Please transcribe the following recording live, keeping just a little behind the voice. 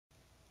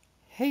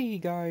Hey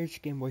guys,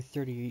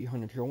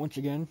 Gameboy3800 here once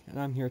again, and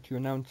I'm here to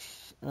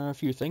announce a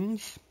few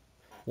things.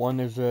 One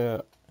is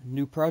a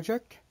new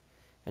project,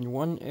 and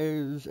one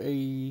is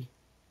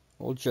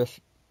just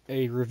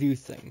a review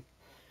thing.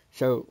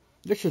 So,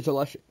 this is a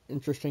less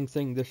interesting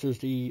thing. This is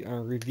the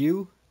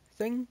review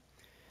thing.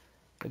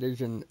 It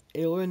is an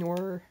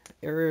Alienware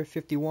Area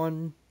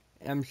 51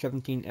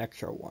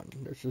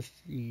 M17XR1. This is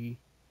the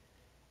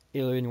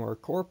Alienware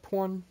Corp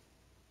one,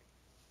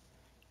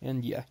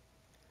 and yeah,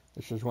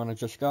 this is one I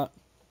just got.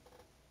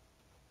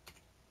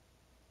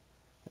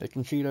 You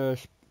can see the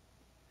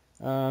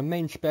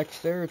main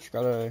specs there. It's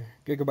got a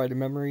gigabyte of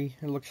memory,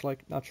 it looks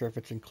like. Not sure if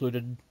it's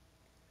included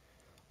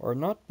or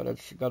not, but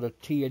it's got a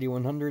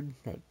T8100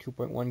 at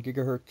 2.1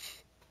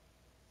 gigahertz.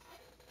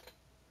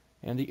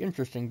 And the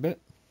interesting bit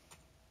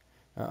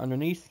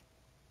underneath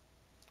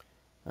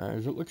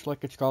is it looks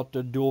like it's got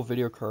the dual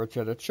video cards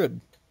that it should.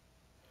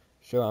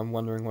 So I'm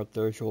wondering what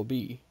those will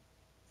be.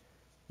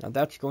 Now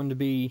that's going to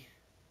be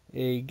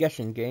a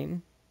guessing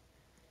game.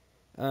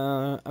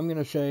 I'm going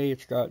to say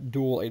it's got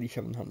dual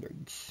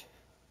 8700s.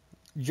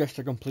 Just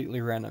a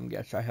completely random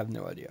guess, I have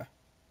no idea.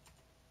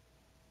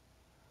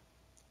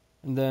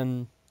 And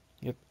then,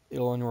 yep,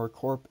 Alienware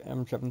Corp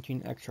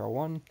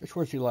M17XR1. This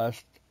was the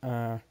last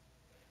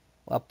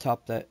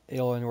laptop that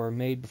Alienware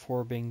made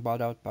before being bought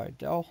out by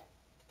Dell.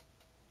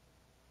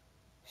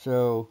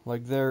 So,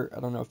 like there, I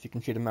don't know if you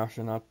can see the mouse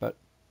or not, but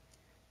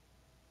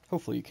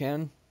hopefully you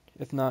can.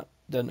 If not,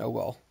 then oh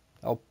well.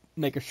 I'll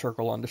make a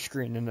circle on the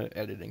screen in the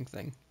editing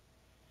thing.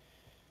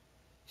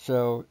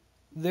 So,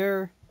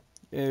 there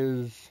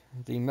is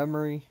the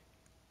memory,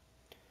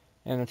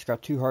 and it's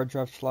got two hard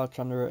drive slots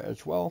under it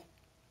as well.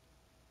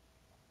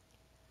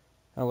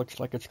 It looks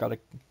like it's got a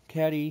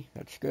caddy,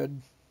 that's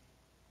good.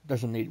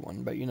 Doesn't need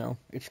one, but you know,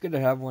 it's good to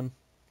have one.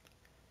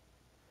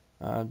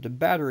 The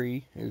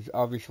battery is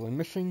obviously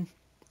missing,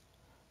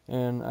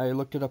 and I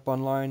looked it up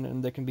online,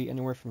 and they can be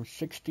anywhere from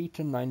 $60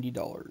 to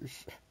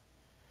 $90.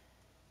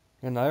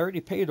 And I already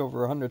paid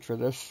over $100 for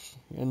this,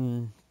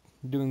 and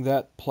doing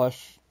that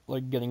plus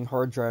like getting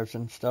hard drives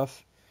and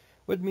stuff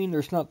would mean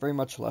there's not very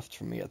much left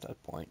for me at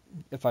that point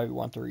if I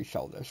want to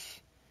resell this.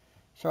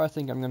 So I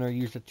think I'm going to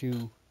use it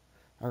to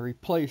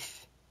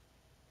replace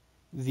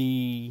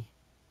the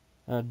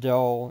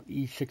Dell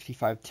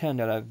E6510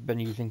 that I've been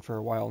using for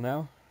a while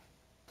now.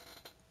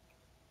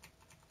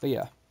 But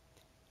yeah.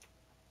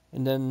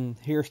 And then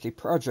here's the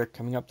project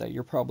coming up that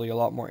you're probably a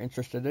lot more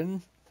interested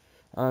in.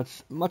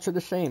 It's much of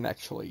the same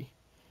actually.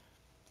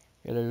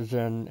 It is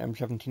an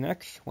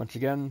M17X, once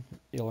again,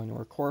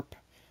 Alienware Corp,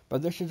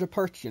 but this is a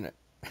parts unit.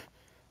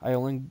 I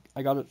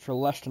got it for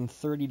less than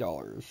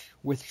 $30,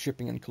 with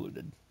shipping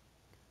included.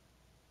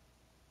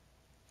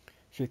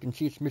 So you can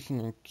see it's missing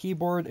a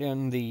keyboard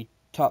and the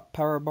top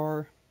power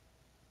bar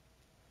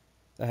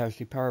that has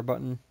the power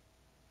button.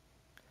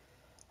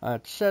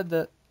 It said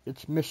that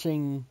it's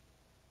missing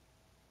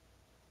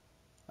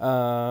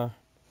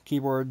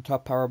keyboard,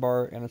 top power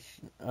bar, and it's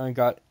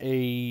got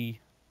an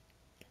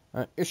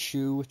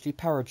issue with the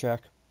power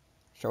jack.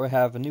 So I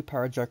have a new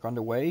power jack on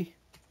the way.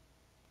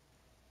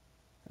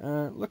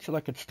 It looks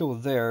like it's still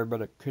there,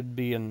 but it could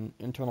be an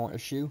internal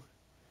issue.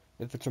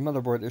 If it's a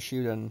motherboard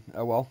issue, then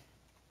oh well.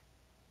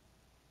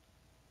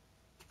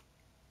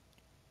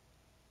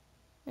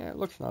 Yeah, it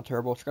looks not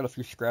terrible. It's got a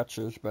few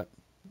scratches, but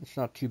it's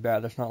not too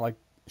bad. It's not like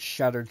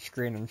shattered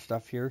screen and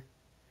stuff here.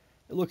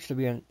 It looks to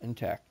be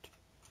intact.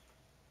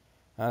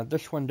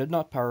 This one did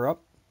not power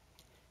up,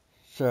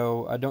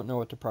 so I don't know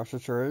what the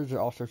processor is. It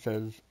also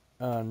says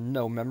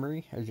no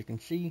memory, as you can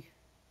see.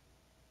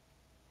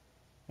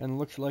 And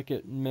looks like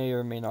it may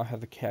or may not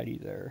have a caddy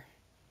there.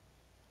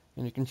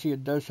 And you can see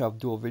it does have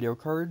dual video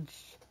cards.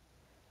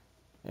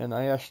 And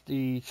I asked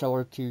the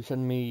seller to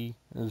send me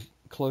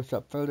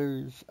close-up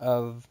photos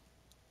of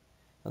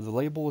the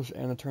labels,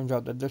 and it turns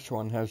out that this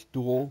one has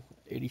dual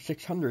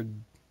 8600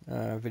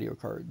 video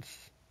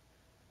cards.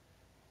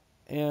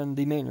 And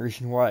the main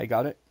reason why I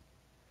got it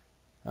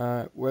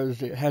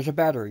was it has a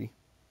battery.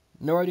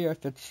 No idea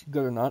if it's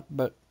good or not,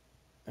 but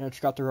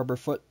it's got the rubber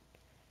foot,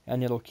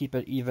 and it'll keep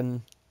it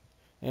even.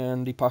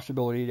 And the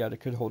possibility that it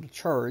could hold a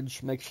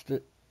charge makes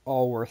it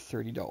all worth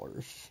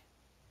 $30.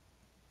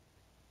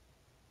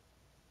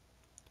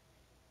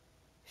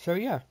 So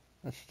yeah,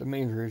 that's the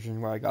main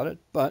reason why I got it,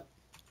 but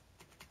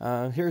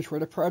here's where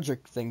the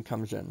project thing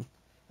comes in.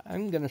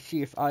 I'm going to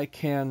see if I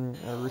can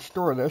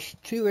restore this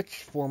to its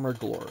former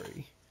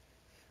glory.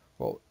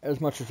 Well, as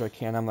much as I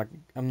can.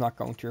 I'm not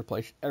going to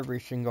replace every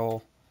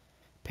single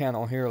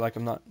panel here. Like,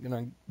 I'm not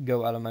going to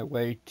go out of my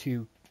way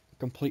to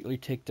completely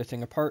take the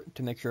thing apart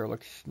to make sure it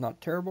looks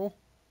not terrible.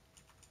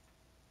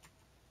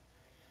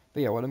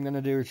 But yeah, what I'm going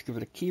to do is give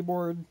it a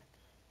keyboard,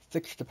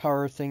 fix the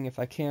power thing if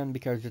I can,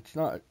 because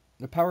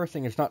the power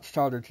thing is not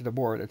soldered to the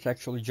board. It's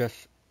actually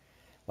just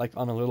like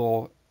on a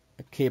little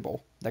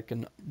cable that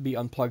can be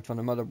unplugged from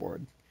the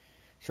motherboard.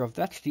 So if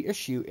that's the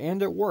issue,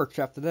 and it works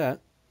after that,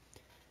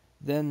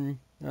 then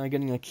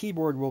getting a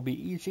keyboard will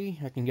be easy.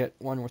 I can get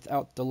one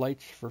without the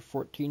lights for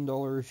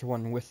 $14,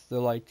 one with the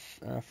lights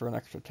for an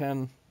extra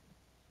 $10.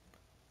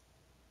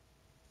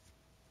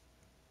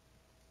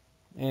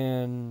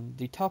 And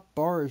the top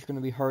bar is going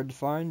to be hard to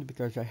find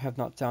because I have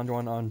not found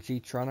one on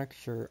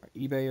Ztronics or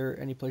eBay or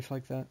any place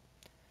like that.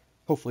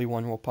 Hopefully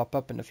one will pop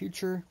up in the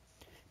future,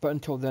 but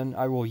until then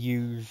I will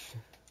use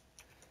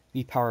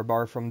the power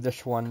bar from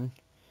this one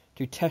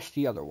to test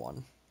the other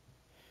one.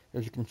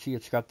 As you can see,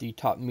 it's got the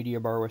top media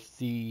bar with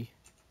the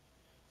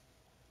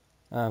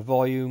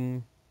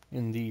volume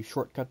and the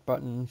shortcut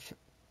buttons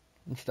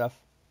and stuff,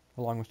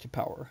 along with the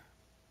power.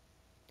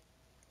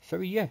 So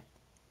yeah,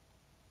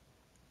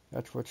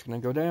 that's what's going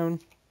to go down.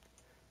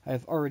 I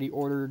have already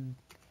ordered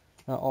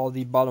all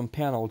the bottom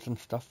panels and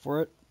stuff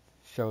for it,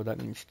 so that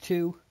means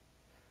 2.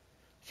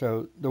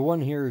 So the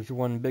one here is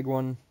one big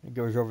one. It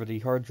goes over the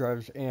hard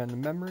drives and the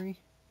memory.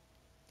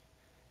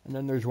 And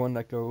then there's one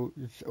that goes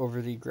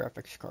over the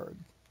graphics card.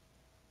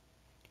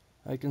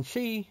 I can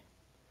see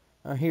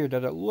here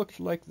that it looks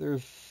like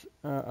there's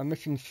a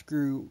missing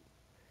screw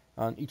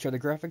on each of the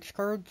graphics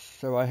cards,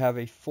 so I have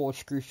a full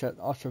screw set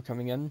also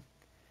coming in.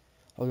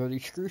 Although the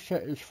screw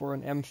set is for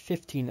an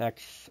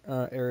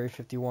M15X Area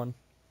 51.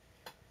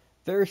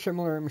 Very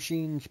similar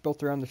machines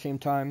built around the same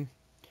time,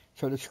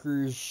 so the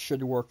screws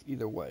should work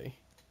either way.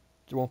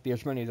 There won't be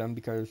as many of them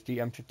because the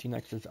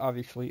M15X is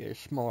obviously a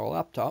smaller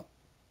laptop,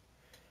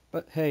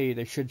 but hey,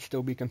 they should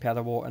still be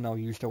compatible and I'll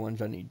use the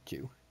ones I need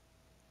to.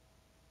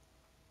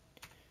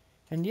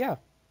 And yeah,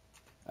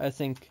 I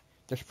think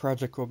this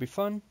project will be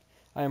fun.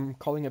 I am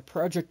calling it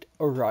Project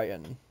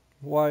Orion.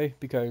 Why?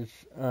 Because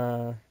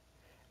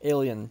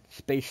alien,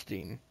 space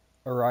theme.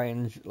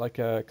 Orion's like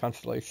a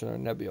constellation or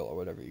nebula,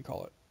 whatever you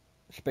call it.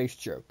 Space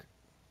joke.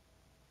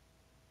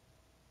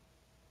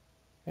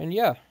 And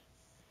yeah,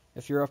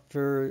 if you're up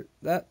for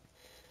that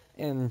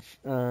and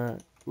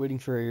waiting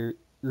for a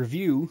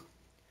review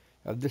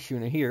of this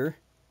unit here,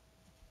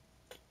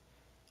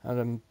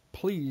 then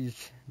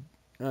please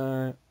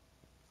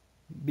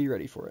be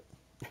ready for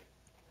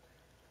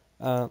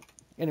it.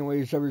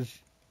 Anyways, I was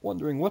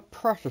wondering what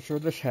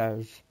processor this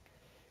has.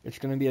 It's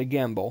going to be a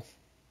gamble.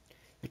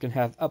 It can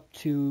have up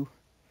to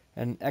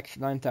an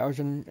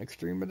X9000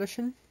 Extreme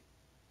Edition,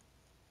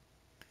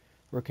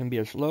 or it can be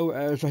as low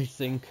as I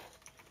think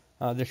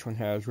this one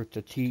has with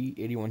the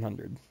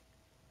T8100.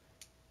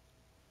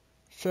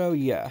 So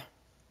yeah,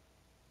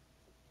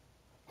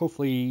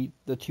 hopefully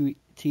the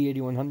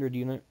T8100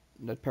 unit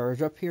that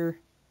powers up here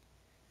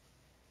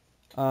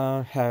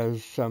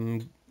has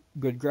some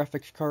good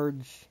graphics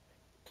cards.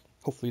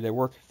 Hopefully they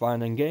work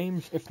fine in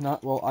games. If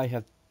not, well, I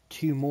have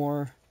 2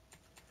 more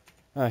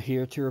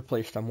here to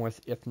replace them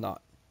with, if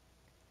not.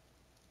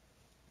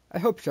 I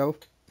hope so.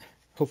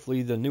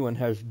 Hopefully the new one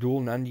has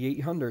dual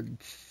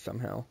 9800s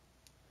somehow.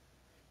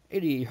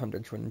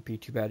 8800s wouldn't be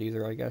too bad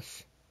either, I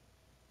guess.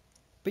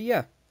 But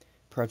yeah,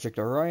 Project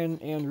Orion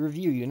and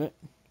review unit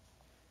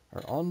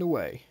are on the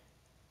way.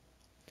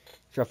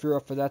 So if you're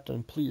up for that,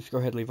 then please go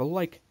ahead and leave a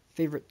like,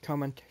 favorite,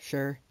 comment,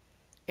 share,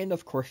 and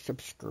of course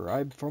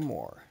subscribe for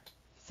more.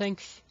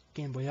 Thanks,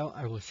 Game Boy out.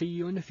 I will see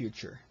you in the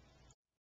future.